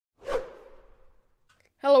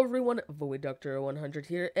Hello everyone, VoidDoctor0100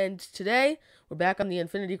 here, and today we're back on the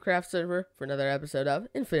InfinityCraft server for another episode of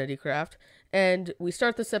InfinityCraft, and we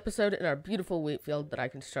start this episode in our beautiful wheat field that I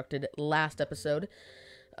constructed last episode.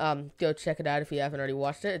 Go check it out if you haven't already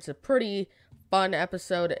watched it. It's a pretty fun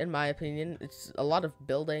episode in my opinion. It's a lot of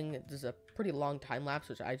building. There's a pretty long time lapse,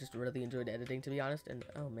 which I just really enjoyed editing, to be honest, and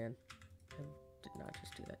oh man, I did not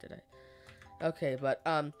just do that, did I? Okay, but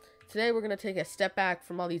today we're going to take a step back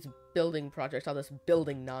from all these building projects, all this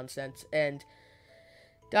building nonsense, and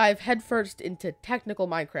dive headfirst into technical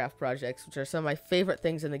Minecraft projects, which are some of my favorite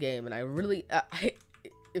things in the game. And I really,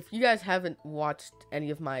 if you guys haven't watched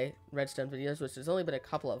any of my Redstone videos, which there's only been a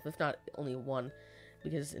couple of, if not only one,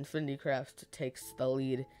 because InfinityCraft takes the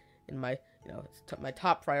lead in my, it's my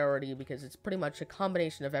top priority, because it's pretty much a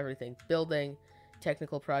combination of everything: building,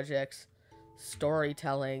 technical projects,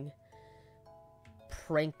 storytelling,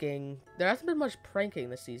 pranking. There hasn't been much pranking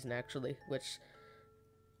this season, actually, which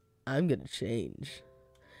I'm gonna change.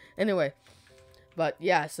 Anyway, but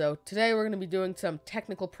yeah, so today we're gonna be doing some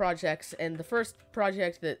technical projects, and the first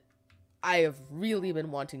project that I have really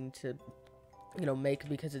been wanting to, make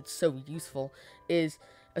because it's so useful is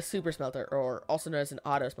a super smelter, or also known as an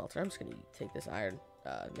auto smelter. I'm just gonna take this iron,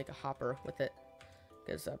 make a hopper with it,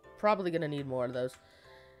 because I'm probably gonna need more of those.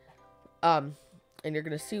 And you're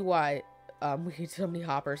gonna see why. We need so many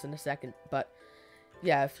hoppers in a second, but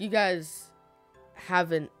yeah, if you guys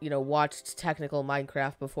haven't, watched technical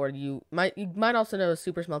Minecraft before, you might also know a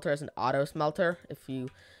super smelter as an auto smelter, if you,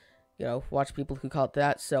 watch people who call it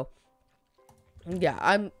that. So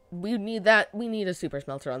yeah, we need that. We need a super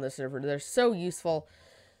smelter on this server. They're so useful.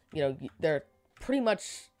 They're pretty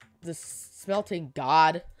much the smelting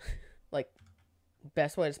god, like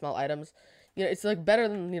best way to smelt items. It's like better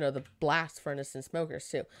than, the blast furnace and smokers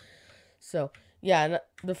too. So, yeah, and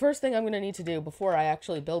the first thing I'm going to need to do before I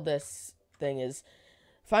actually build this thing is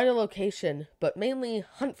find a location, but mainly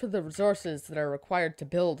hunt for the resources that are required to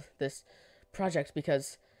build this project,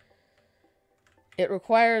 because it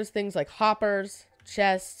requires things like hoppers,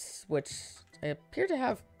 chests, which I appear to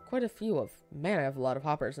have quite a few of. Man, I have a lot of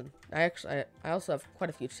hoppers, and I also have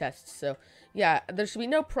quite a few chests. So, yeah, there should be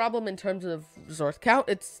no problem in terms of resource count.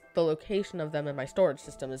 It's the location of them in my storage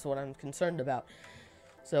system is what I'm concerned about.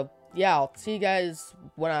 So, yeah, I'll see you guys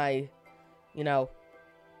when I,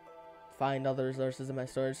 find all the resources in my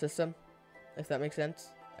storage system, if that makes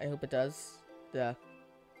sense. I hope it does.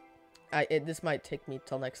 This might take me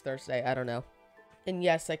till next Thursday, I don't know. And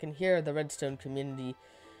yes, I can hear the Redstone community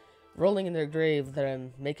rolling in their grave that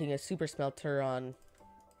I'm making a super smelter on,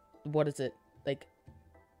 what is it, like,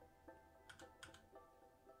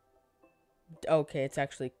 okay, it's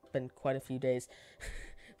actually been quite a few days,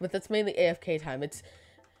 but that's mainly AFK time.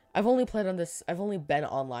 I've only been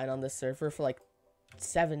online on this server for like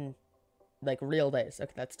 7, real days.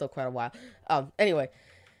 Okay, that's still quite a while. Anyway,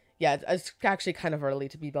 yeah, it's actually kind of early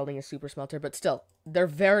to be building a super smelter, but still, they're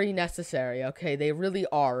very necessary, okay? They really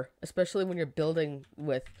are, especially when you're building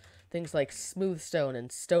with things like smooth stone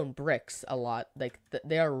and stone bricks a lot. Like,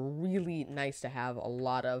 they are really nice to have a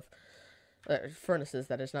lot of furnaces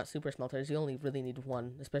that is not super smelters. You only really need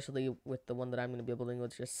one, especially with the one that I'm going to be building,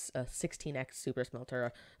 with just a 16x super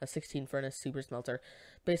smelter. A 16 furnace super smelter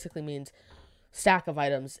basically means stack of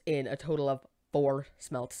items in a total of 4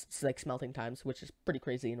 smelting times, which is pretty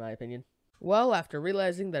crazy in my opinion. Well, after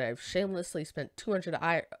realizing that I've shamelessly spent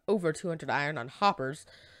over 200 iron on hoppers,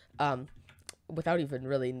 without even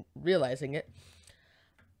really realizing it,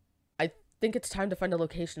 I think it's time to find a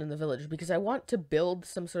location in the village, because I want to build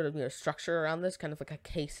some sort of, structure around this, kind of like a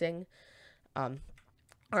casing,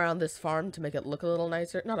 around this farm to make it look a little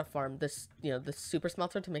nicer. Not a farm, this, this super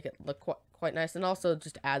smelter, to make it look quite nice, and also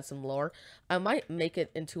just add some lore. I might make it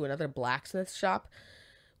into another blacksmith shop,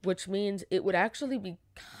 which means it would actually be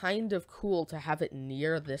kind of cool to have it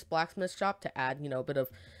near this blacksmith shop to add, a bit of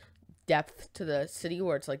depth to the city,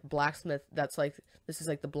 where it's like blacksmith, this is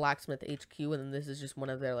like the blacksmith HQ, and then this is just one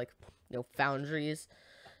of their foundries.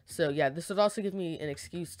 So yeah, this would also give me an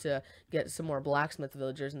excuse to get some more blacksmith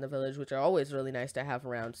villagers in the village, which are always really nice to have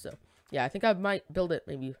around. So yeah, I think I might build it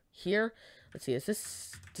maybe here. Let's see, yeah,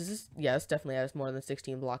 this definitely has more than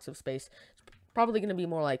 16 blocks of space. It's probably going to be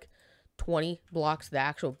more like 20 blocks, the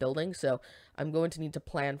actual building, so I'm going to need to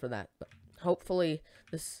plan for that, but hopefully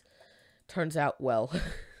this turns out well.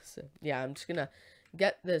 So yeah, I'm just gonna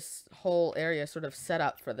get this whole area sort of set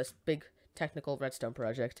up for this big technical redstone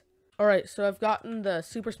project. Alright, so I've gotten the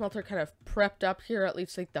super smelter kind of prepped up here, at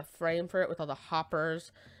least the frame for it, with all the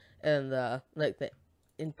hoppers and the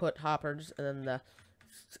input hoppers, and then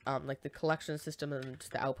the collection system and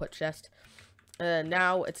just the output chest. And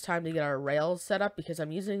now it's time to get our rails set up, because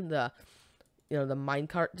I'm using the you know, the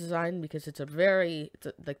minecart design, because it's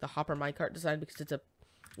like the hopper minecart design, because it's a,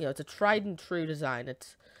 you know, it's a tried and true design.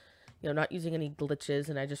 It's, you know, not using any glitches,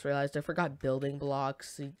 and I just realized I forgot building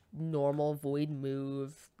blocks, the normal void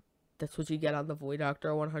move. That's what you get on the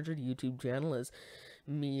VoidDoctor0100 YouTube channel, is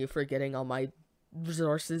me forgetting all my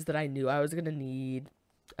resources that I knew I was gonna need.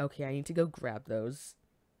 Okay, I need to go grab those.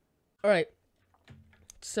 Alright,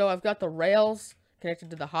 so I've got the rails connected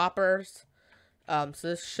to the hoppers. So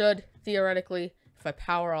this should, theoretically, if I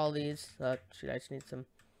power all these, shoot, I just need some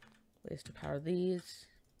ways to power these,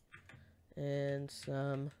 and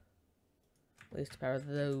some ways to power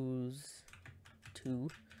those two.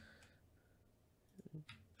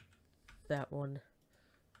 That one.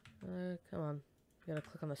 Come on. You gotta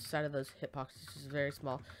click on the side of those hitboxes, which is very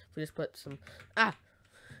small. If we just put some, if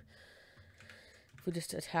we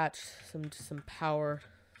just attach some power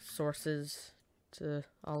sources to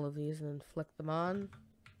all of these and then flick them on,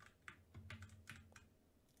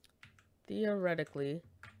 theoretically,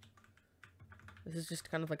 this is just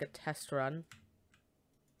kind of like a test run.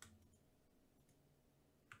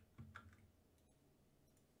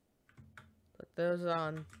 Put those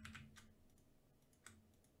on.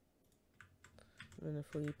 And then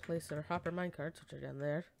if we place our hopper minecarts, which are down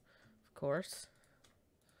there, of course,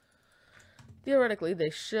 theoretically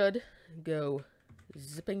they should go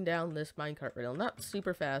zipping down this minecart rail. Not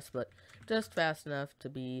super fast, but just fast enough to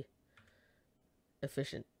be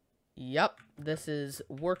efficient. Yep, this is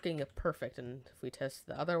working perfect. And if we test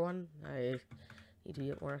the other one, I need to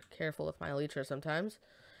be more careful with my elytra sometimes.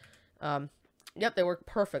 Yep, they work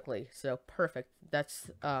perfectly. So perfect.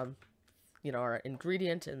 That's you know, our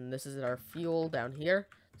ingredient, and this is our fuel down here.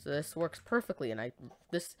 So this works perfectly, and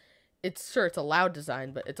it's sure, it's a loud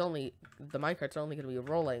design, but it's only, the minecarts are only going to be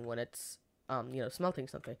rolling when it's, you know, smelting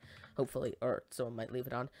something, hopefully, or someone might leave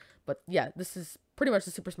it on. But yeah, this is pretty much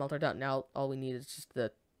the super smelter done. Now all we need is just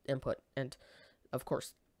the input, and of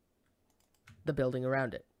course, the building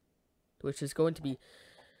around it, which is going to be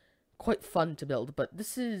quite fun to build. But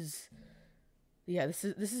this is, yeah, this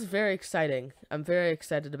is very exciting. I'm very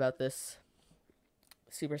excited about this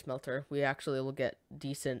super smelter. We actually will get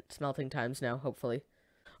decent smelting times now, hopefully.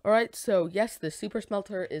 Alright, so yes, the super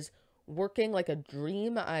smelter is working like a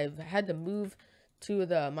dream. I've had to move two of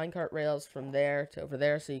the minecart rails from there to over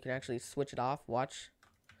there so you can actually switch it off. Watch.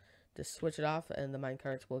 Just switch it off and the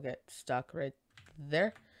minecarts will get stuck right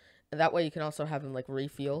there. And that way you can also have them like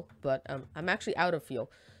refuel. But I'm actually out of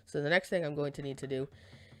fuel. So the next thing I'm going to need to do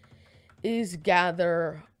is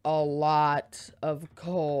gather a lot of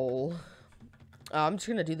coal. I'm just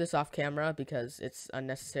gonna do this off camera because it's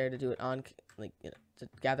unnecessary to do it on, like, you know, to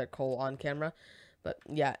gather coal on camera. But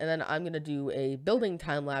yeah, and then I'm gonna do a building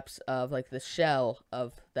time lapse of like the shell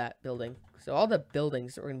of that building. So all the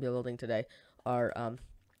buildings that we're gonna be building today are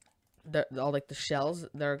all like the shells.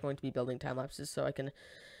 They're going to be building time lapses, so I can,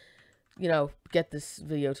 you know, get this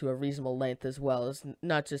video to a reasonable length, as well as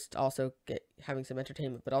not just also having some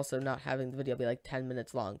entertainment, but also not having the video be like 10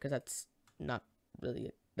 minutes long, because that's not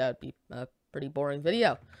really, that would be a pretty boring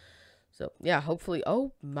video. So yeah, hopefully,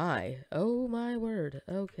 oh my word.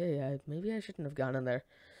 Okay, maybe I shouldn't have gone in there.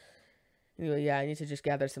 Anyway, yeah, I need to just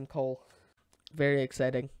gather some coal. Very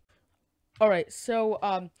exciting. Alright,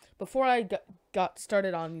 so before I got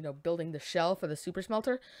started on, you know, building the shell for the super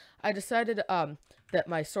smelter, I decided that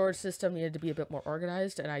my storage system needed to be a bit more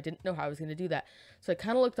organized, and I didn't know how I was going to do that. So I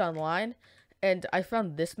kind of looked online, and I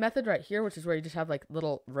found this method right here, which is where you just have like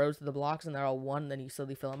little rows of the blocks, and they're all one, and then you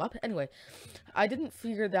slowly fill them up. Anyway, I didn't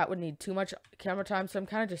figure that would need too much camera time, so I'm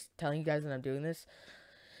kind of just telling you guys that I'm doing this.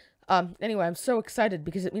 Anyway, I'm so excited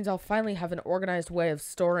because it means I'll finally have an organized way of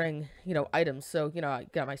storing, you know, items. So, you know, I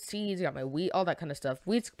got my seeds, I got my wheat, all that kind of stuff.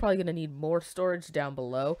 Wheat's probably going to need more storage down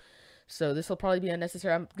below, so this will probably be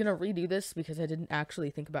unnecessary. I'm going to redo this because I didn't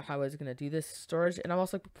actually think about how I was going to do this storage, and I'm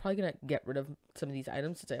also probably going to get rid of some of these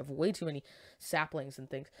items since I have way too many saplings and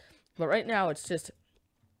things. But right now, it's just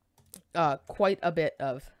quite a bit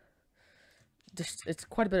of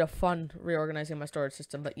fun reorganizing my storage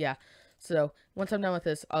system. But yeah, so once I'm done with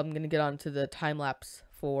this, I'm going to get on to the time lapse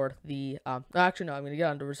for the, actually no, I'm going to get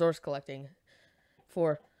on to resource collecting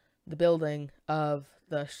for the building of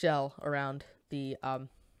the shell around the,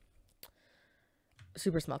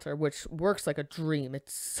 super smelter, which works like a dream.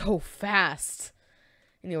 It's so fast.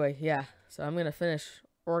 Anyway, yeah, so I'm going to finish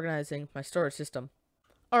organizing my storage system.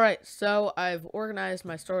 Alright, so I've organized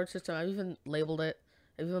my storage system. I've even labeled it.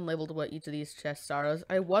 I've even labeled what each of these chests are.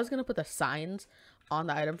 I was going to put the signs on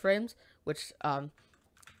the item frames, which,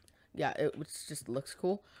 yeah, which just looks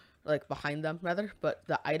cool, like, behind them, rather, but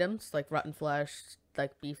the items, like rotten flesh,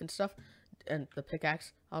 like beef and stuff, and the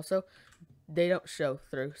pickaxe, also, they don't show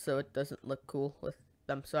through, so it doesn't look cool with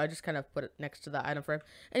them. So I just kind of put it next to the item frame.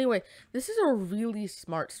 Anyway, this is a really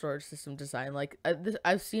smart storage system design. Like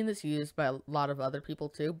I've seen this used by a lot of other people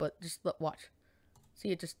too, but just watch. See,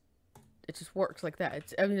 it just works like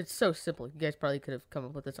that. I mean, it's so simple. You guys probably could have come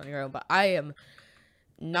up with this on your own, but I am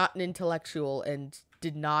not an intellectual and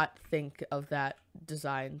did not think of that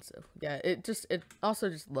design. So yeah, it also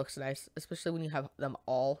just looks nice, especially when you have them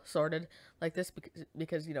all sorted like this,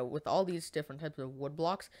 because you know, with all these different types of wood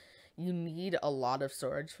blocks, you need a lot of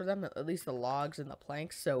storage for them, at least the logs and the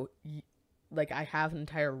planks. So like I have an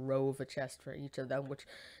entire row of a chest for each of them, which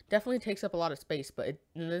definitely takes up a lot of space, but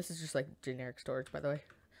this is just like generic storage, by the way.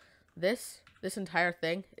 This entire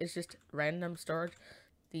thing is just random storage.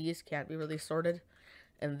 These can't be really sorted.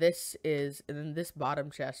 And then this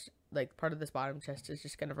bottom chest, like part of this bottom chest is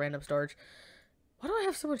just kind of random storage. Why do I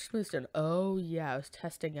have so much smooth stone? Oh yeah, I was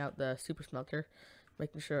testing out the super smelter,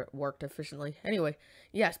 making sure it worked efficiently. Anyway,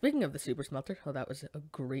 yeah, speaking of the super smelter, oh, that was a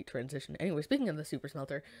great transition. Anyway, speaking of the super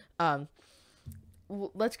smelter,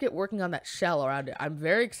 let's get working on that shell around it. I'm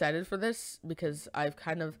very excited for this because I've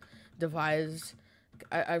kind of devised,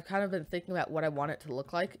 I've kind of been thinking about what I want it to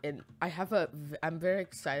look like, and I'm very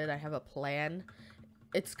excited. I have a plan.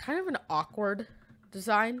 It's kind of an awkward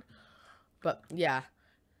design, but yeah,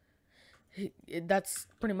 that's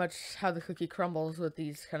pretty much how the cookie crumbles with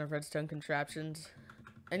these kind of redstone contraptions.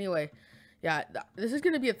 Anyway, yeah, this is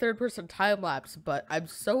going to be a third-person time-lapse, but I'm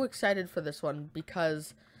so excited for this one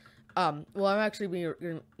because, well, I'm actually going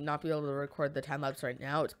to not be able to record the time-lapse right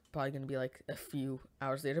now. It's probably going to be like a few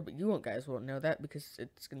hours later, but guys won't know that because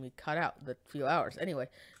it's going to be cut out, the few hours. Anyway,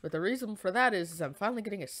 but the reason for that is I'm finally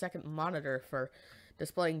getting a second monitor for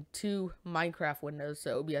displaying 2 Minecraft windows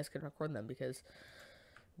so OBS can record them because,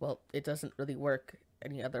 well, it doesn't really work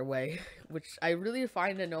any other way, which I really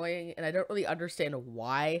find annoying, and I don't really understand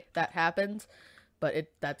why that happens, but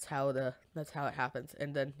that's how it happens.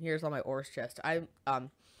 And then here's all my ores chest. I'm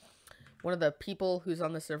one of the people who's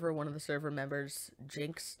on the server, one of the server members,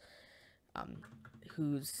 Jinx,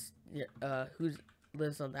 who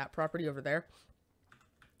lives on that property over there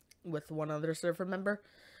with one other server member.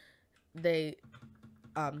 They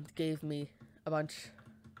gave me a bunch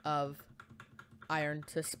of iron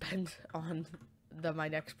to spend on my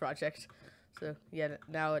next project. So yeah,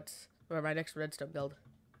 now it's my next redstone build,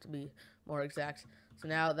 to be more exact. So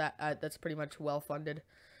now that that's pretty much well funded.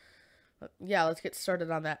 Yeah, let's get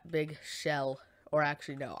started on that big shell. Or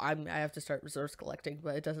actually, no, I have to start resource collecting,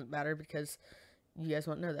 but it doesn't matter because you guys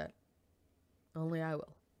won't know that. Only I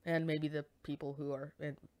will. And maybe the people who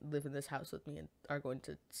live in this house with me and are going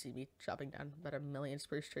to see me chopping down about 1 million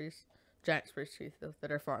spruce trees. Giant spruce trees, though,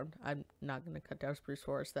 that are farmed. I'm not going to cut down spruce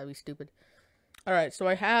forests. That'd be stupid. Alright, so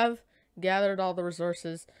I have gathered all the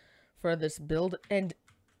resources for this build. And,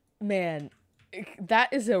 man,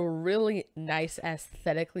 that is a really nice,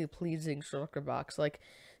 aesthetically pleasing shulker box. Like,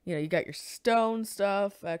 you know, you got your stone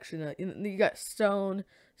stuff. Actually, no, you got stone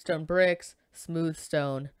bricks, smooth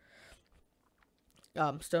stone.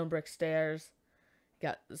 Stone brick stairs,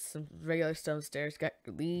 got some regular stone stairs, got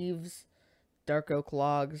leaves, dark oak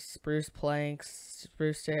logs, spruce planks,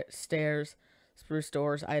 spruce stairs, spruce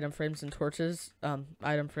doors, item frames, and torches.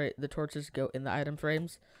 The torches go in the item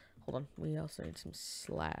frames. Hold on, we also need some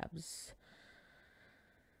slabs.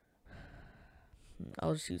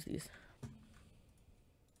 I'll just use these.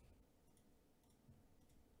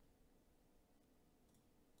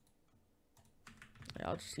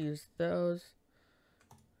 I'll just use those.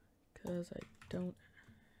 Because I don't...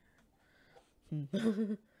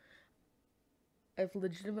 I've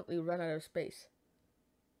legitimately run out of space.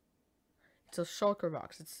 It's a shulker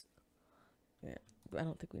box. Yeah, I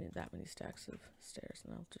don't think we need that many stacks of stairs,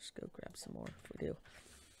 and I'll just go grab some more if we do.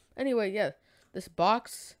 Anyway, yeah, this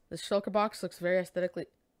shulker box looks very aesthetically...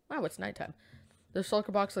 Wow, it's nighttime. The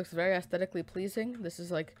shulker box looks very aesthetically pleasing. This is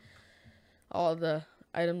like all the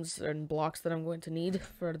items and blocks that I'm going to need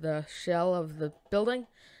for the shell of the building.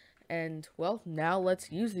 And, well, now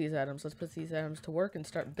let's use these items. Let's put these items to work and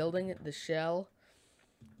start building the shell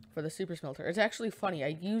for the super smelter. It's actually funny. I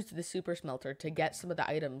used the super smelter to get some of the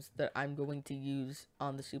items that I'm going to use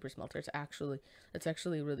on the super smelter. It's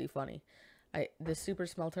actually really funny. The super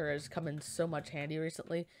smelter has come in so much handy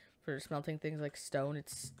recently for smelting things like stone.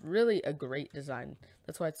 It's really a great design.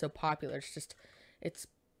 That's why it's so popular. It's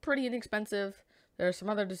pretty inexpensive. There are some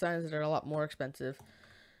other designs that are a lot more expensive.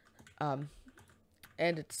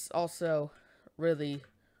 And it's also really,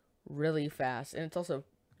 really fast. And it's also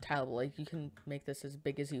tileable. Like, you can make this as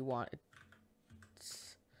big as you want.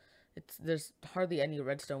 There's hardly any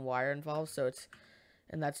redstone wire involved,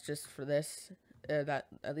 and that's just for this. That,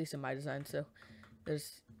 at least in my design, so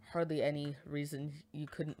there's hardly any reason you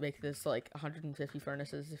couldn't make this like 150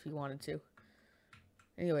 furnaces if you wanted to.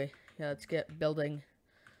 Anyway, yeah, let's get building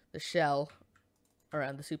the shell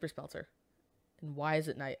around the super smelter. And why is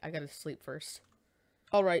it night? I gotta sleep first.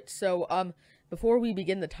 Alright, so, before we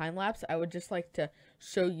begin the time-lapse, I would just like to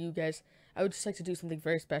show you guys, I would just like to do something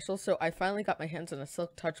very special. So, I finally got my hands on a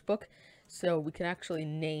Silk Touch book, so we can actually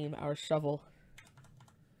name our shovel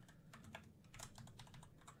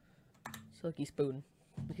Silky Spoon,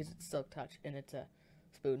 because it's Silk Touch, and it's a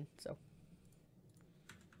spoon, so.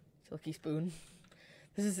 Silky Spoon.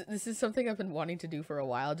 This is something I've been wanting to do for a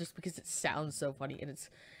while, just because it sounds so funny, and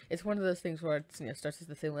it's one of those things where it's, you know, starts with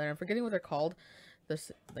the same letter. I'm forgetting what they're called,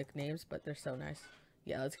 those like names, but they're so nice.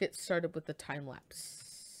 Yeah, let's get started with the time lapse.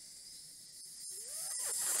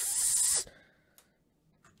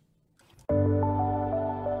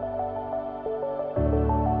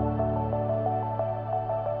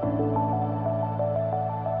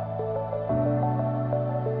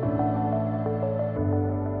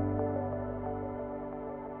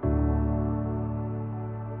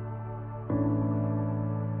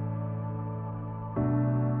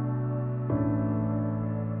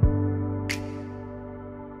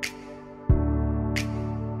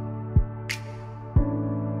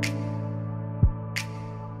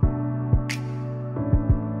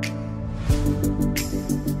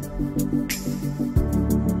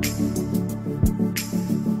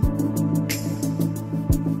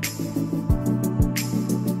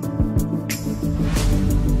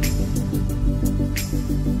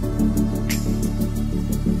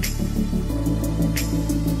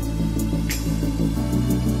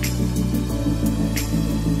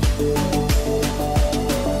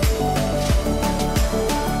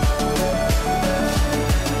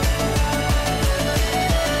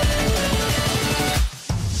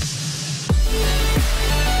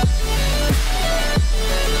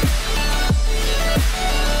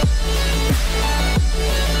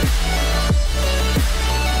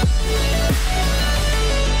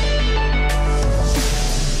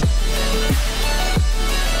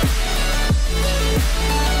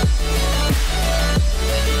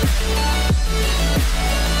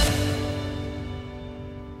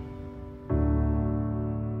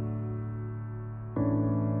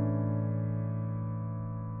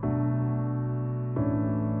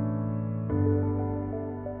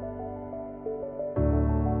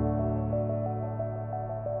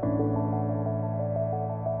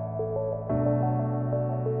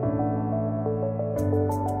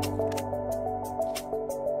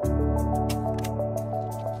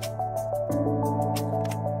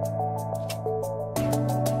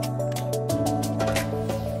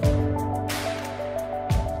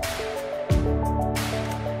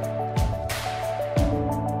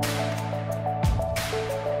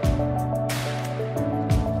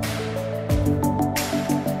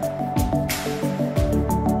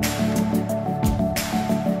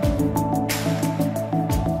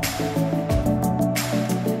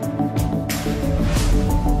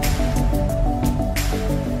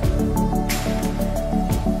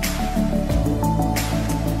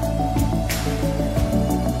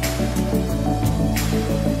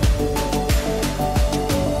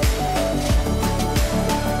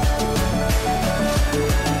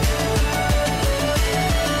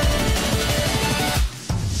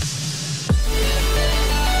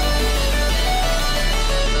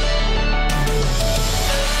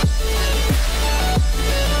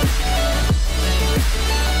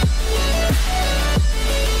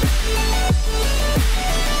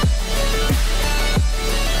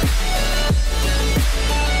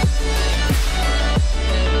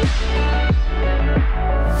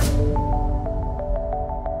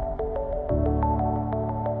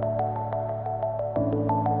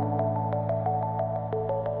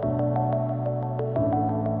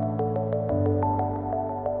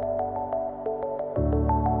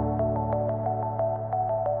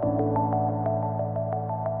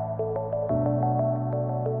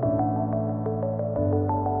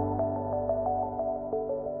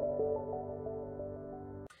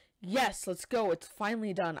 Yes, let's go. It's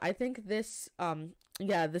finally done. I think this,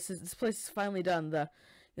 yeah, this place is finally done. The,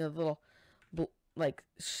 you know, the little, like,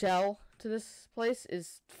 shell to this place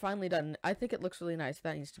is finally done. I think it looks really nice.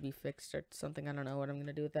 That needs to be fixed or something. I don't know what I'm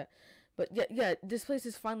gonna do with that. But yeah, this place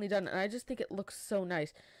is finally done, and I just think it looks so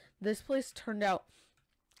nice. This place turned out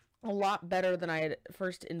a lot better than I had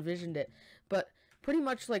first envisioned it. But pretty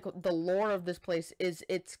much, like, the lore of this place is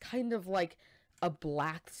it's kind of like a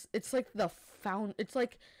black, it's like the it's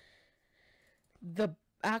like the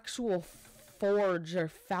actual forge or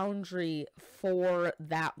foundry for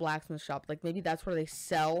that blacksmith shop. Like maybe that's where they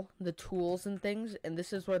sell the tools and things, and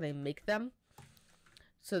this is where they make them.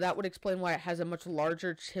 So that would explain why it has a much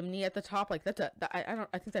larger chimney at the top. Like that's I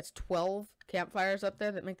think that's 12 campfires up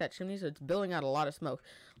there that make that chimney, so it's billing out a lot of smoke.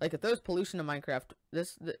 Like if there was pollution in Minecraft,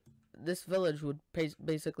 this village would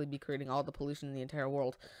basically be creating all the pollution in the entire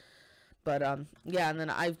world. But yeah, and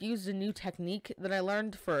then I've used a new technique that I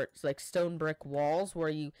learned for like stone brick walls, where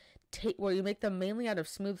you make them mainly out of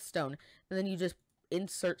smooth stone, and then you just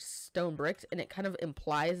insert stone bricks, and it kind of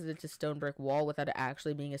implies that it's a stone brick wall without it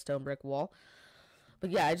actually being a stone brick wall. But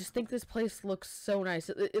yeah, I just think this place looks so nice.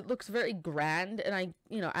 It looks very grand, and I,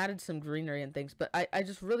 added some greenery and things, but I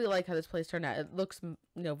just really like how this place turned out. It looks,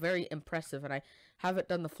 very impressive, and I haven't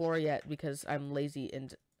done the floor yet because I'm lazy,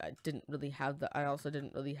 and I also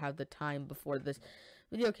didn't really have the time before this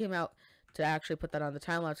video came out to actually put that on the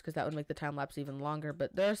time-lapse, because that would make the time-lapse even longer.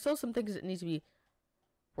 But there are still some things that need to be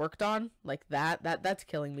worked on, like that's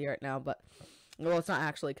killing me right now, but, well, it's not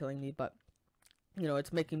actually killing me, but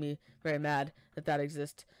it's making me very mad that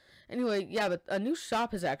exists. Anyway, yeah, but a new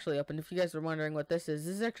shop has actually opened. If you guys are wondering what this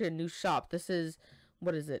is actually a new shop. This is,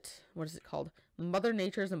 what is it called? Mother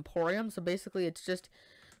Nature's Emporium. So basically it's just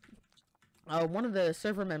one of the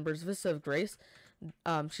server members, Vista of Grace.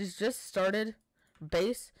 She's just started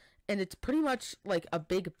base, and it's pretty much like a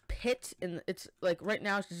big pit, and it's like right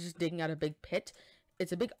now she's just digging out a big pit.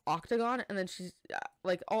 It's a big octagon, and then she's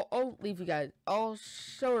like, I'll leave you guys. I'll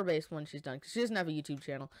show her base when she's done, because she doesn't have a YouTube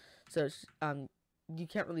channel, so you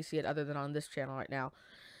can't really see it other than on this channel right now.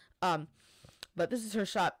 But this is her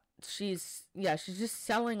shop. She's just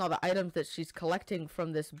selling all the items that she's collecting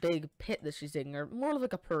from this big pit that she's digging, or more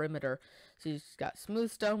like a perimeter. So she's got smooth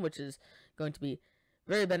stone, which is going to be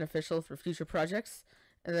very beneficial for future projects,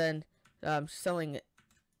 and then she's selling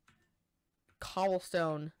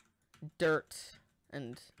cobblestone, dirt,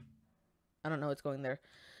 and I don't know what's going there.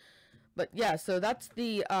 But yeah, so that's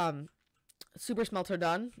the super smelter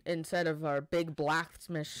done inside of our big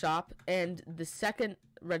blacksmith shop. And the second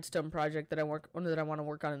redstone project that I want to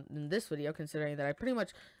work on in this video, considering that I pretty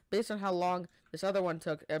much, based on how long this other one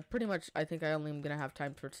took, I think I only am gonna have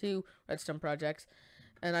time for 2 redstone projects.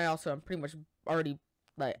 And I also am pretty much already,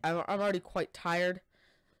 like, I'm already quite tired,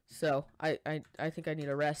 so I think I need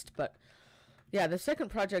a rest. But yeah, the second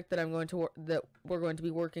project that we're going to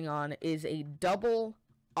be working on is a double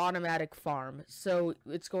automatic farm. So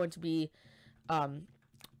it's going to be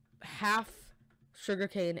half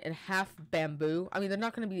sugarcane and half bamboo. I mean, they're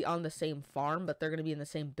not going to be on the same farm, but they're going to be in the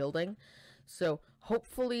same building. So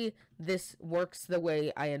hopefully this works the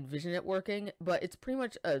way I envision it working. But it's pretty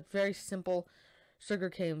much a very simple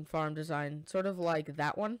sugarcane farm design, sort of like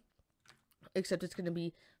that one, except it's going to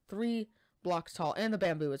be 3 blocks tall, and the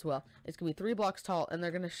bamboo as well. It's gonna be 3 blocks tall, and they're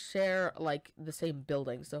gonna share like the same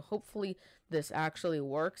building. So hopefully this actually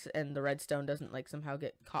works, and the redstone doesn't like somehow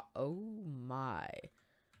get caught. Oh my.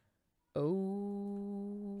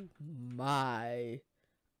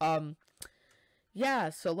 Yeah,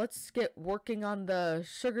 so let's get working on the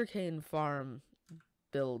sugarcane farm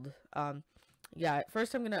build. Yeah,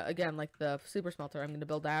 first I'm gonna, again, like the super smelter, I'm gonna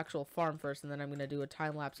build the actual farm first, and then I'm gonna do a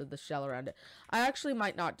time-lapse of the shell around it. I actually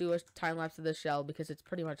might not do a time-lapse of the shell, because it's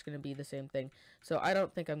pretty much gonna be the same thing. So I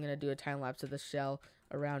don't think I'm gonna do a time-lapse of the shell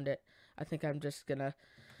around it. I think I'm just gonna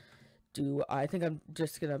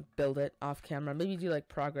build it off camera. Maybe do like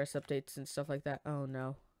progress updates and stuff like that. Oh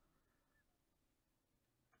no.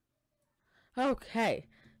 Okay.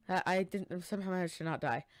 I didn't, somehow managed to not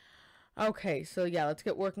die. Okay, so yeah, let's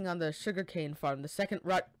get working on the sugarcane farm, the second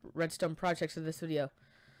redstone project of this video.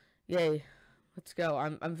 Yay, let's go.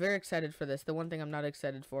 I'm very excited for this. The one thing I'm not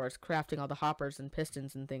excited for is crafting all the hoppers and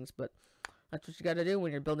pistons and things, but that's what you gotta do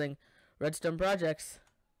when you're building redstone projects.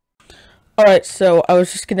 Alright, so I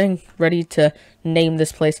was just getting ready to name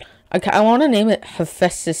this place. I want to name it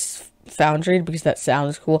Hephaestus Foundry, because that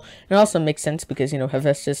sounds cool. It also makes sense because,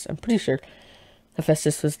 Hephaestus, I'm pretty sure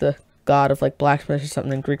Hephaestus was the god of like blacksmith or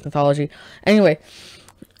something in Greek mythology. Anyway,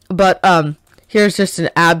 but here's just an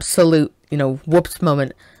absolute, whoops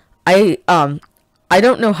moment. I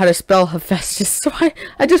don't know how to spell Hephaestus, so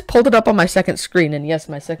I just pulled it up on my second screen, and yes,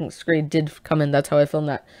 my second screen did come in. That's how I filmed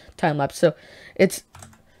that time lapse. So it's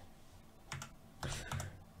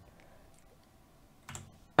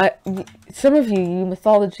some of you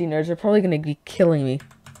mythology nerds are probably gonna be killing me.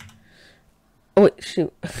 Oh wait,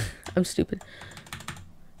 shoot. I'm stupid.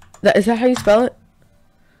 Is that how you spell it?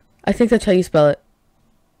 I think that's how you spell it.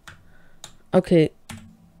 Okay.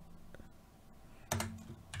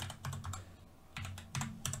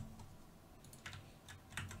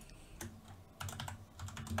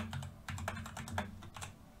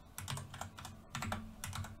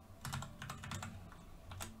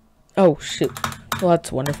 Oh, shoot. Well,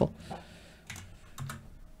 that's wonderful.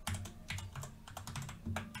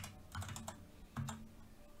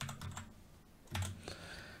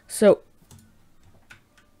 So,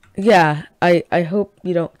 yeah, I hope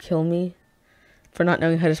you don't kill me for not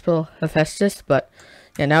knowing how to spell Hephaestus, but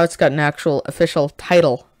yeah, now it's got an actual official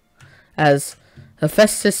title as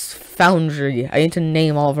Hephaestus Foundry. I need to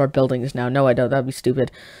name all of our buildings now. No, I don't. That'd be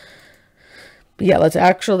stupid. But yeah, let's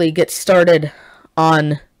actually get started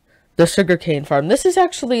on the sugarcane farm. This is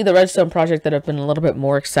actually the redstone project that I've been a little bit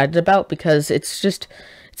more excited about because it's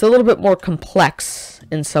a little bit more complex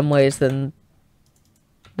in some ways than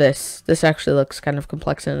this. This actually looks kind of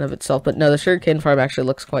complex in and of itself, but no, the sugarcane farm actually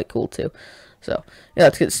looks quite cool too. So yeah,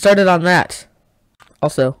 let's get started on that.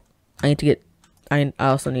 Also, I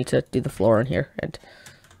also need to do the floor in here and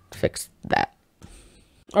fix that.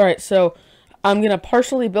 Alright, so I'm gonna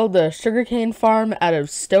partially build the sugarcane farm out of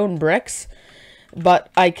stone bricks, but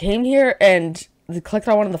I came here and clicked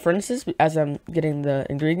on one of the furnaces as I'm getting the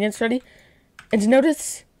ingredients ready, and to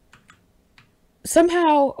notice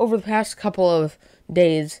somehow over the past couple of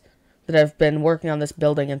days that I've been working on this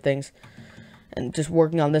building and things, and just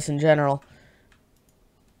working on this in general,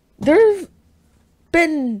 there've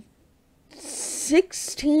been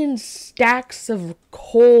 16 stacks of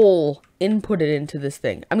coal inputted into this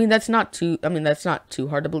thing. I mean, that's not too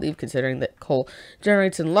hard to believe considering that coal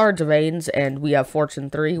generates in large veins and we have Fortune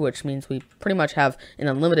 3, which means we pretty much have an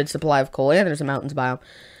unlimited supply of coal and there's a mountains biome.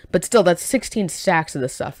 But still, that's 16 stacks of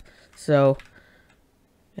this stuff. So,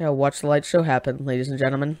 yeah, watch the light show happen, ladies and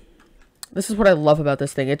gentlemen. This is what I love about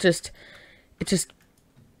this thing. It just,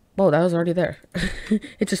 whoa, that was already there.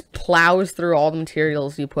 It just plows through all the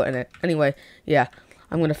materials you put in it. Anyway, yeah,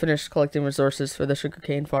 I'm going to finish collecting resources for the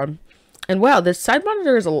sugarcane farm. And wow, this side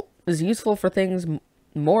monitor is useful for things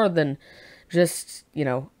more than just, you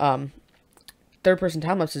know, third-person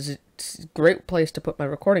time-lapses. It's a great place to put my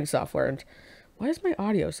recording software. And why is my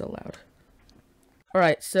audio so loud?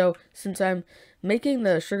 Alright, so since I'm making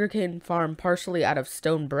the sugarcane farm partially out of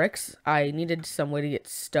stone bricks, I needed some way to get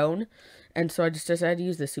stone, and so I just decided to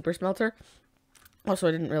use the super smelter. Also,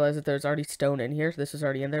 I didn't realize that there's already stone in here. This was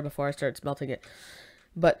already in there before I started smelting it.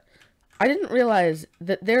 But I didn't realize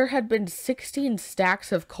that there had been 16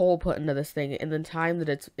 stacks of coal put into this thing in the time that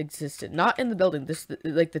it's existed. Not in the building,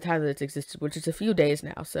 like the time that it's existed, which is a few days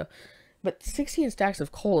now, so. But 16 stacks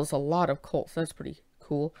of coal is a lot of coal, so that's pretty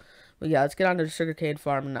cool. But yeah, let's get on to the sugarcane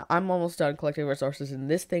farm. And I'm almost done collecting resources, and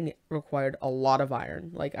this thing required a lot of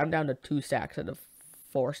iron. Like, I'm down to 2 stacks out of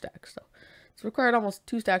 4 stacks, so it's required almost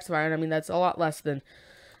 2 stacks of iron. I mean, that's a lot less than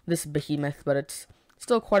this behemoth, but it's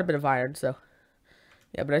still quite a bit of iron, so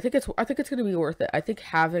yeah, but I think it's going to be worth it. I think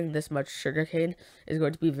having this much sugarcane is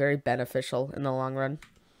going to be very beneficial in the long run.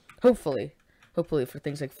 Hopefully for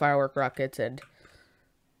things like firework rockets and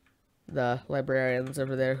the librarians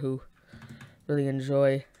over there who really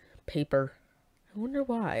enjoy paper. I wonder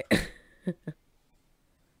why.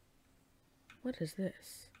 What is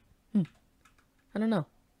this? I don't know.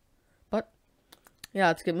 But yeah,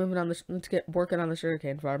 let's get moving on this. Let's get working on the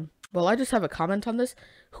sugarcane farm. Well, I just have a comment on this.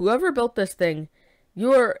 Whoever built this thing,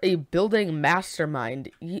 you're a building mastermind.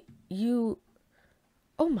 You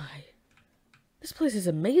oh my, this place is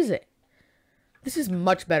amazing. This is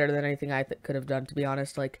much better than anything I could have done, to be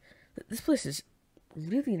honest. Like, this place is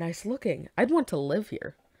really nice looking. I'd want to live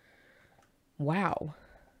here. Wow.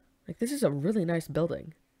 Like, this is a really nice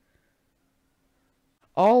building.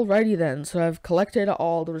 Alrighty then, so I've collected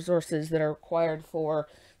all the resources that are required for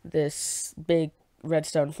this big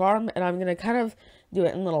redstone farm, and I'm gonna kind of do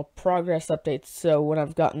it in little progress updates. So when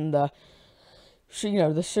I've gotten the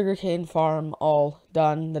sugarcane farm all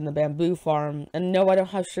done, then the bamboo farm, and no, I don't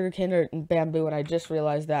have sugarcane or bamboo, and I just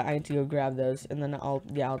realized that I need to go grab those, and then I'll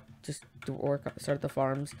just start the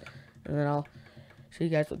farms, and then I'll show you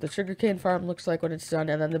guys what the sugarcane farm looks like when it's done,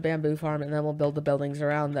 and then the bamboo farm, and then we'll build the buildings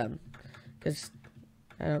around them, because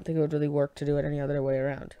I don't think it would really work to do it any other way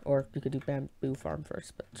around. Or you could do bamboo farm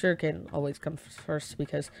first, but sugarcane always comes first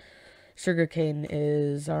because sugarcane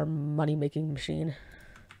is our money-making machine.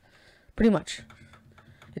 Pretty much.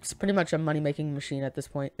 It's pretty much a money-making machine at this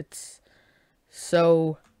point. It's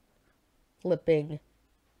so flipping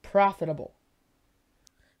profitable.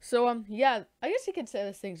 So, yeah, I guess you could say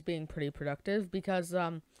this thing's being pretty productive because,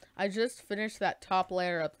 I just finished that top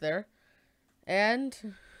layer up there,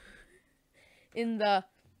 and in the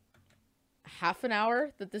half an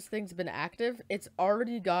hour that this thing's been active, it's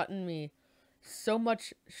already gotten me so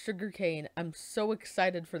much sugarcane. I'm so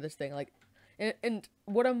excited for this thing. Like, and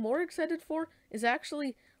what I'm more excited for is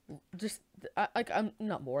actually just, I'm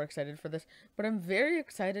not more excited for this, but I'm very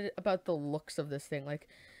excited about the looks of this thing. Like,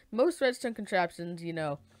 most redstone contraptions, you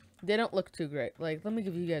know, They don't look too great. Like, let me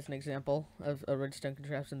give you guys an example of a redstone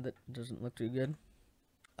contraption that doesn't look too good.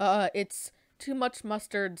 It's Too Much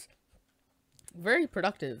Mustard's very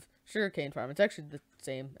productive sugarcane farm. It's actually the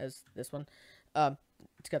same as this one.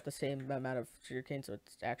 It's got the same amount of sugarcane, so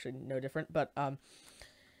it's actually no different. But,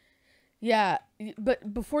 yeah.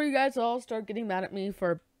 But before you guys all start getting mad at me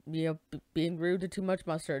for, being rude to Too Much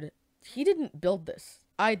Mustard, he didn't build this.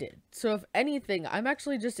 I did. So if anything, I'm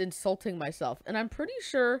actually just insulting myself. And I'm pretty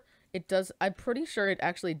sure it does. I'm pretty sure it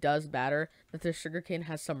actually does matter that the sugarcane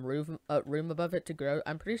has some room above it to grow.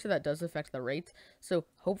 I'm pretty sure that does affect the rate. So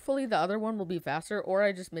hopefully the other one will be faster, or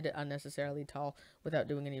I just made it unnecessarily tall without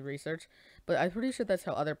doing any research. But I'm pretty sure that's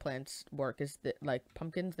how other plants work, is that, like,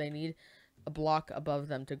 pumpkins, they need a block above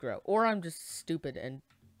them to grow. Or I'm just stupid and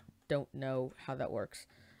don't know how that works.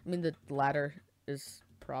 I mean, the ladder is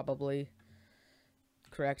probably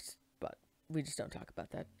correct, but we just don't talk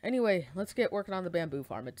about that. Anyway, let's get working on the bamboo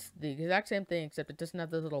farm. It's the exact same thing, except it doesn't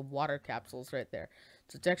have those little water capsules right there.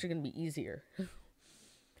 So it's actually going to be easier.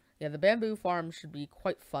 Yeah, the bamboo farm should be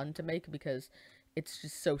quite fun to make because it's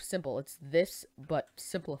just so simple. It's this, but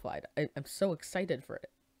simplified. I'm so excited for it.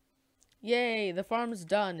 Yay, the farm's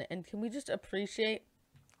done. And can we just appreciate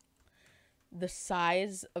the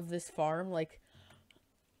size of this farm? Like,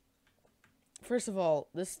 first of all,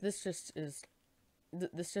 this just is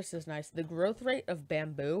nice. The growth rate of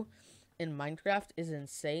bamboo in Minecraft is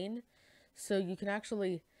insane. So you can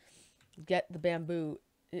actually get the bamboo,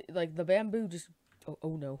 like the bamboo just,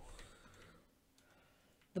 oh no.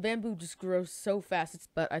 The bamboo just grows so fast.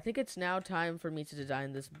 But I think it's now time for me to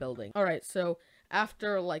design this building. Alright, so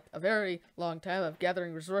after like a very long time of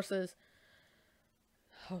gathering resources,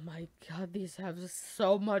 oh my god, these have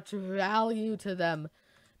so much value to them.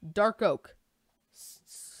 Dark oak.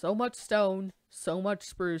 So much stone, so much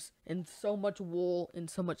spruce, and so much wool, and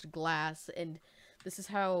so much glass, and this is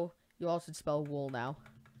how you all should spell wool now.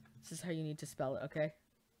 This is how you need to spell it, okay?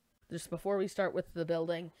 Just before we start with the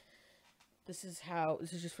building, this is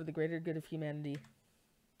just for the greater good of humanity.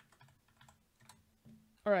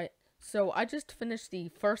 Alright, so I just finished the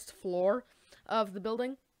first floor of the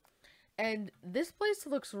building, and this place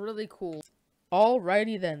looks really cool.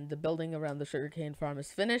 Alrighty then, the building around the sugarcane farm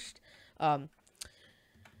is finished.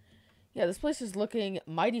 Yeah, this place is looking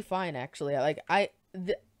mighty fine, actually.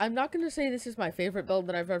 I'm not going to say this is my favorite build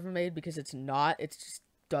that I've ever made, because it's not. It just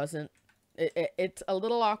doesn't. It's a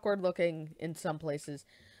little awkward looking in some places.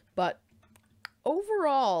 But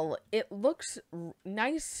overall, it looks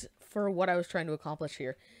nice for what I was trying to accomplish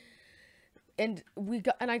here. And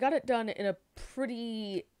I got it done in a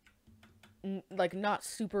pretty, like, not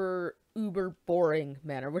super uber boring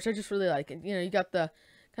manner, which I just really like. And, you got the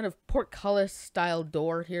kind of portcullis style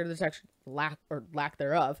door here. There's actually lack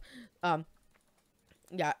thereof.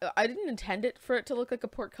 Yeah, I didn't intend it for it to look like a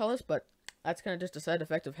portcullis, but that's kind of just a side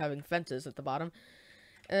effect of having fences at the bottom.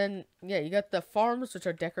 And yeah, you got the farms, which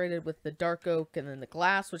are decorated with the dark oak, and then the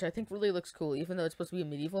glass, which I think really looks cool. Even though it's supposed to be a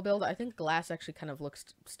medieval build, I think glass actually kind of looks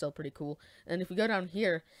still pretty cool. And if we go down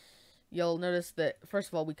here, you'll notice that, first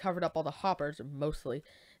of all, we covered up all the hoppers, mostly.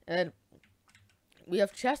 And we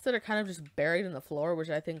have chests that are kind of just buried in the floor, which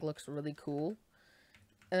I think looks really cool.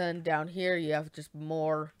 And then down here, you have just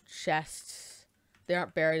more chests. They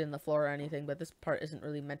aren't buried in the floor or anything, but this part isn't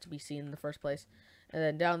really meant to be seen in the first place. And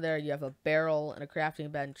then down there, you have a barrel and a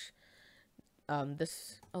crafting bench. Oh,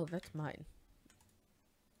 that's mine.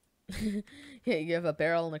 Yeah, you have a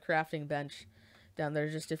barrel and a crafting bench down there,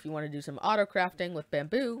 just if you want to do some auto crafting with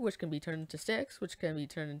bamboo, which can be turned into sticks, which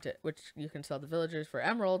you can sell to villagers for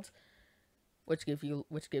emeralds, which gives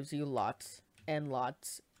you lots and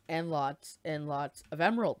lots and lots and lots of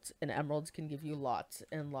emeralds, and emeralds can give you lots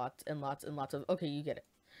and lots and lots and lots of, okay, you get it.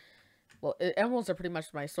 Well, emeralds are pretty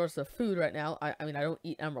much my source of food right now. I mean, I don't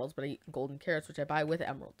eat emeralds, but I eat golden carrots, which I buy with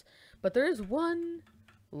emeralds. But there is one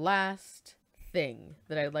last thing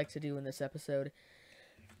that I'd like to do in this episode.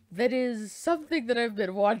 That is something that I've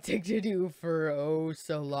been wanting to do for, oh,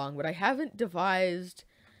 so long. But I haven't devised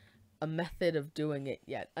a method of doing it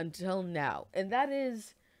yet until now. And that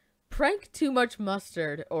is prank Too Much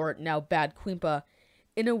Mustard, or now Bad Quimpa,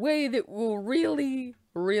 in a way that will really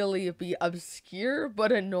be obscure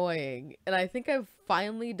but annoying. And I think I've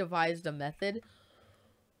finally devised a method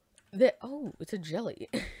that, oh, it's a jelly,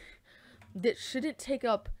 that shouldn't take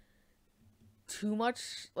up too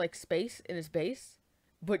much, like, space in its base,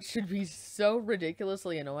 but should be so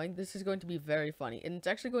ridiculously annoying. This is going to be very funny, and it's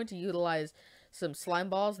actually going to utilize some slime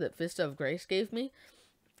balls that Vista of Grace gave me,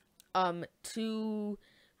 to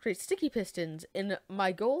create sticky pistons. And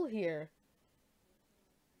my goal here,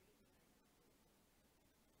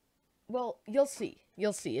 well, you'll see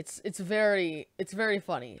You'll see. It's very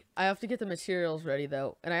funny. I have to get the materials ready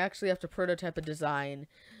though, and I actually have to prototype a design,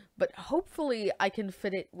 but hopefully I can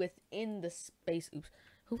fit it within the space. Oops.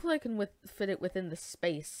 Hopefully I can fit it within the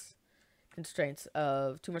space constraints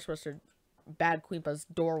of Too Much Mustard, Bad Queepa's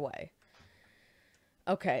doorway.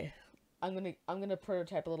 Okay, I'm gonna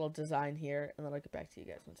prototype a little design here, and then I'll get back to you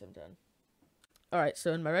guys once I'm done. Alright,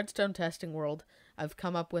 so in my redstone testing world, I've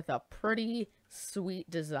come up with a pretty sweet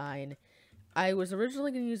design. I was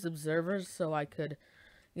originally going to use observers so I could,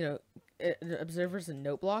 you know, observers and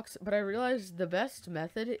note blocks, but I realized the best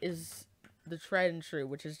method is the tried and true,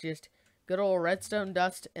 which is just good old redstone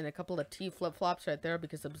dust and a couple of T flip-flops right there,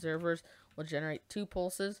 because observers will generate 2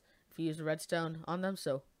 pulses if you use redstone on them.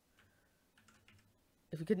 So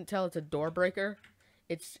if you couldn't tell, it's a door breaker.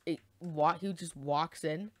 He just walks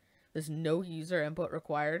in. There's no user input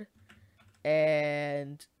required,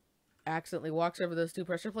 and accidentally walks over those 2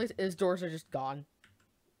 pressure plates. His doors are just gone.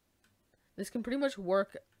 This can pretty much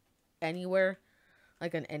work anywhere,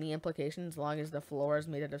 like on any implication, as long as the floor is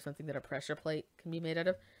made out of something that a pressure plate can be made out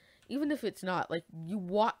of. Even if it's not, like,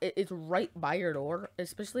 it's right by your door,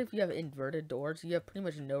 especially if you have inverted doors, you have pretty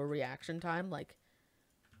much no reaction time. Like,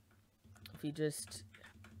 if you just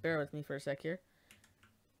bear with me for a sec here.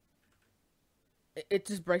 It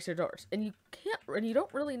just breaks your doors, and you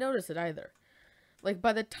don't really notice it either. Like,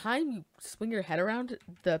 by the time you swing your head around,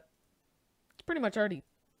 it's pretty much already,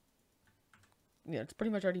 it's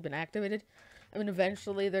pretty much already been activated. I mean,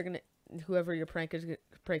 eventually whoever you're pranking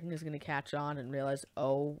is gonna catch on and realize,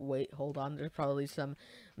 oh wait, hold on, there's probably some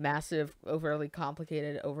massive, overly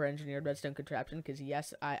complicated, over-engineered redstone contraption. Because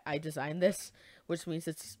yes, I designed this, which means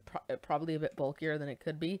it's probably a bit bulkier than it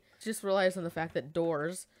could be. Just relies on the fact that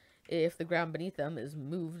doors, if the ground beneath them is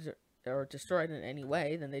moved or destroyed in any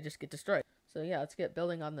way, then they just get destroyed. So yeah, let's get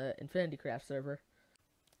building on the InfinityCraft server.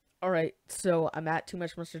 Alright, so I'm at Too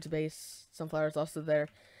Much Mustard's base. Sunflower's also there.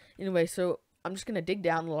 Anyway, so I'm just going to dig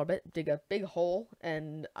down a little bit, dig a big hole,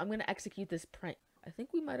 and I'm going to execute this prank. I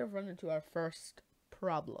think we might have run into our first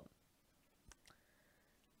problem.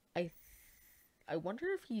 I wonder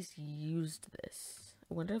if he's used this.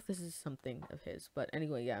 I wonder if this is something of his. But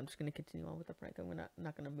anyway, yeah, I'm just going to continue on with the prank. I'm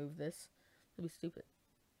not going to move this. It'd be stupid.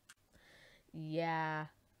 Yeah.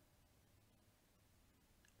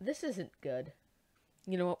 This isn't good.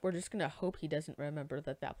 You know what? We're just going to hope he doesn't remember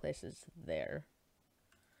that place is there.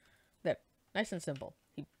 There. Nice and simple.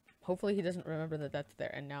 Hopefully he doesn't remember that's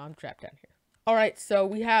there. And now I'm trapped down here. Alright, so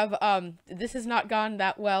we have, this has not gone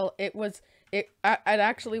that well. It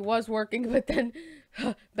actually was working, but then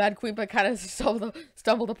Bad Queepa kind of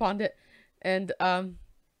stumbled upon it. And,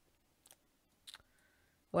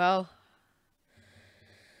 well,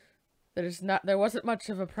 there wasn't much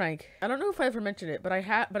of a prank. I don't know if I ever mentioned it, but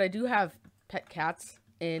I do have pet cats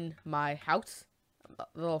in my house, the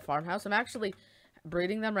little farmhouse. I'm actually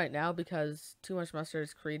breeding them right now because Too Much Mustard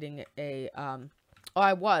is creating a,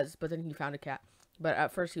 I was, but then he found a cat. But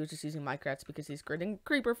at first he was just using my cats because he's creating a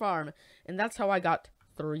creeper farm. And that's how I got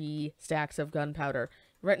 3 stacks of gunpowder.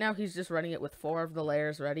 Right now he's just running it with 4 of the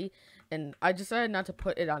layers ready. And I decided not to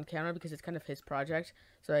put it on camera because it's kind of his project.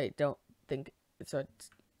 So I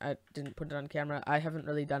didn't put it on camera. I haven't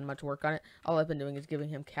really done much work on it. All I've been doing is giving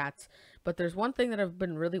him cats. But there's one thing that I've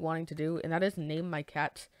been really wanting to do, and that is name my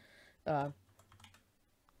cat. Shoot.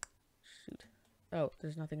 Oh,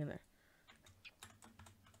 there's nothing in there.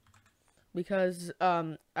 Because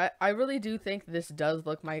I really do think this does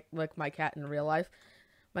look like my cat in real life.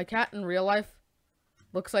 My cat in real life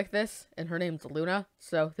looks like this, and her name's Luna.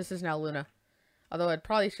 So this is now Luna. Although it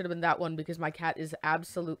probably should have been that one because my cat is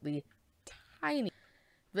absolutely tiny.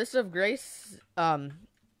 Vista of Grace,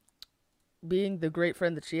 being the great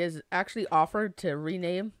friend that she is, actually offered to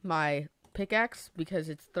rename my pickaxe because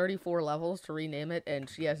it's 34 levels to rename it, and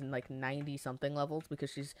she has like 90-something levels because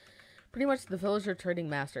she's pretty much the villager trading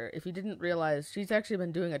master. If you didn't realize, she's actually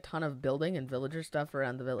been doing a ton of building and villager stuff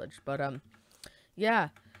around the village. But, yeah,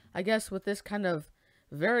 I guess with this kind of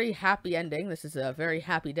very happy ending, this is a very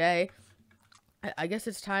happy day, I guess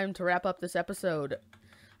it's time to wrap up this episode.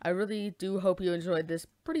 I really do hope you enjoyed this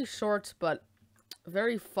pretty short but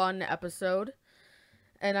very fun episode.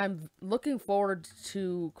 And I'm looking forward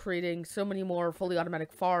to creating so many more fully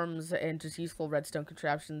automatic farms and just useful redstone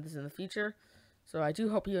contraptions in the future. So I do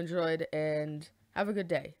hope you enjoyed, and have a good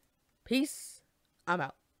day. Peace. I'm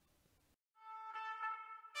out.